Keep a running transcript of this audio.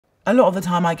A lot of the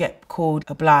time I get called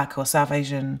a Black or South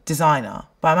Asian designer,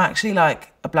 but I'm actually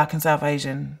like a Black and South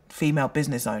Asian female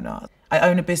business owner. I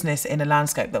own a business in a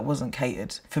landscape that wasn't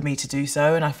catered for me to do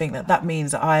so, and I think that that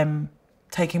means that I'm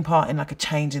taking part in like a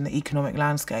change in the economic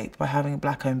landscape by having a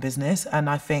Black-owned business, and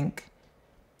I think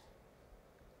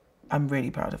I'm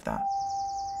really proud of that.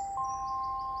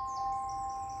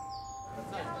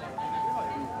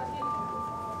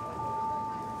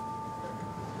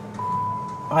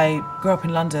 I grew up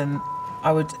in London.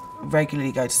 I would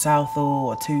regularly go to Southall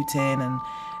or Tooting, and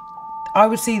I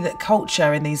would see that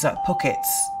culture in these like pockets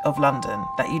of London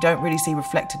that you don't really see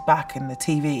reflected back in the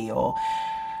TV or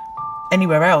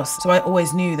anywhere else. So I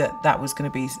always knew that that was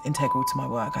going to be integral to my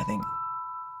work, I think.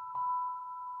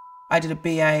 I did a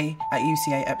BA at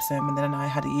UCA Epsom, and then I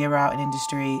had a year out in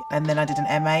industry, and then I did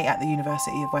an MA at the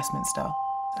University of Westminster.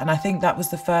 And I think that was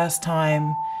the first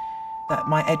time that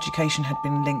my education had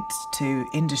been linked to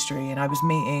industry, and I was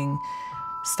meeting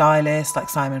stylists like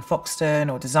Simon Foxton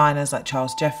or designers like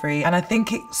Charles Jeffrey. And I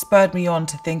think it spurred me on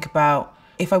to think about,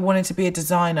 if I wanted to be a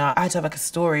designer, I had to have like a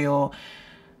story, or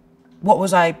what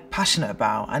was I passionate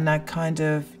about? And I kind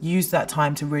of used that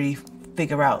time to really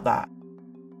figure out that.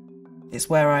 It's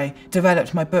where I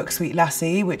developed my book, Sweet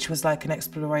Lassie, which was like an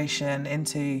exploration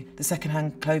into the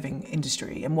secondhand clothing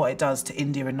industry and what it does to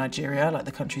India and Nigeria, like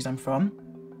the countries I'm from.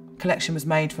 Collection was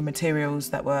made from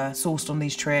materials that were sourced on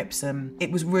these trips, and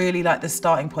it was really like the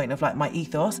starting point of like my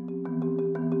ethos.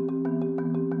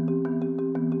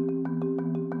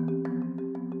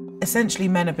 Essentially,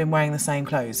 men have been wearing the same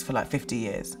clothes for like 50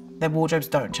 years. Their wardrobes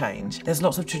don't change. There's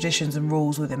lots of traditions and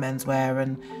rules within menswear,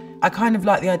 and I kind of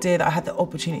like the idea that I had the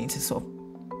opportunity to sort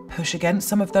of push against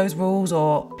some of those rules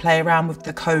or play around with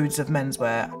the codes of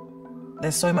menswear.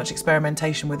 There's so much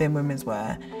experimentation within women's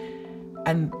wear,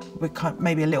 and we're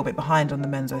maybe a little bit behind on the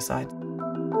menswear side.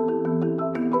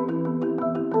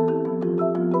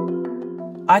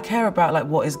 I care about like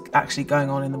what is actually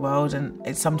going on in the world, and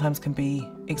it sometimes can be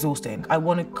exhausting. I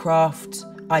want to craft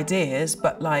ideas,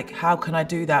 but like, how can I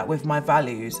do that with my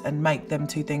values and make them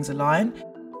two things align?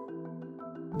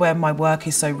 Where my work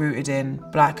is so rooted in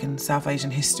Black and South Asian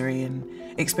history and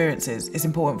experiences, it's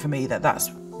important for me that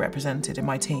that's represented in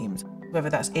my teams. Whether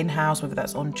that's in-house, whether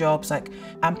that's on jobs, like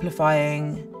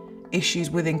amplifying issues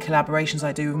within collaborations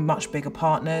I do with much bigger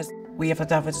partners. We have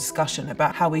to have a discussion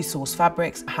about how we source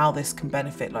fabrics, how this can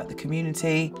benefit like the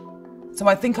community. So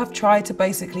I think I've tried to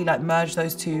basically like merge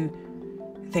those two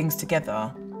things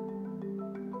together.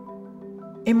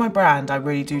 In my brand, I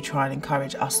really do try and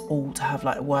encourage us all to have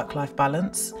like a work-life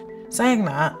balance. Saying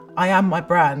that, I am my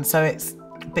brand, so it's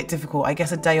a bit difficult. I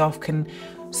guess a day off can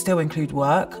still include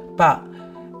work, but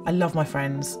I love my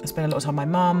friends. I spend a lot of time with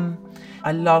my mum.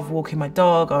 I love walking my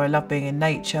dog, or I love being in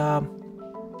nature.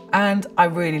 And I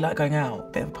really like going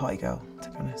out. Bit of a party girl, to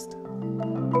be honest.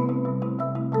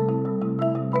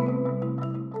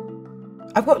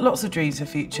 I've got lots of dreams for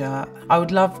the future. I would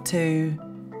love to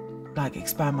like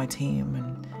expand my team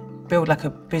and build like a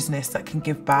business that can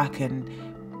give back and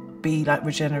be like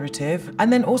regenerative.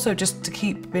 And then also just to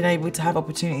keep being able to have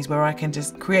opportunities where I can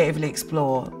just creatively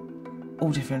explore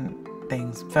all different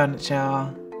things.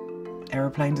 Furniture,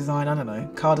 aeroplane design, I don't know,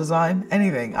 car design,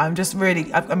 anything. I'm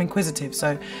inquisitive,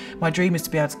 so my dream is to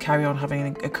be able to carry on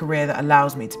having a career that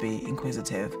allows me to be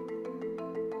inquisitive.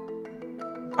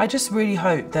 I just really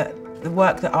hope that the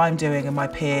work that I'm doing and my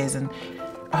peers, and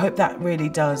I hope that really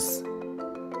does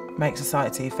make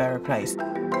society a fairer place.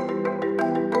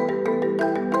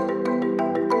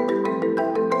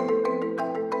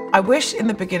 I wish in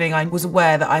the beginning I was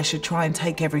aware that I should try and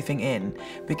take everything in,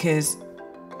 because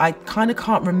I kind of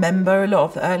can't remember a lot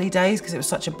of the early days because it was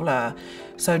such a blur.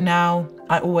 So now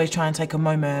I always try and take a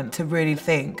moment to really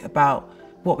think about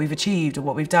what we've achieved or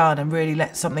what we've done and really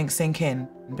let something sink in,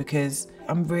 because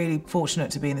I'm really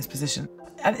fortunate to be in this position.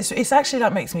 And it's actually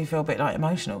like makes me feel a bit like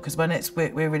emotional, because when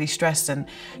we're really stressed and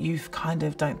you kind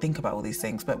of don't think about all these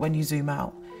things, but when you zoom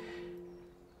out,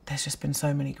 there's just been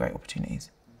so many great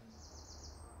opportunities.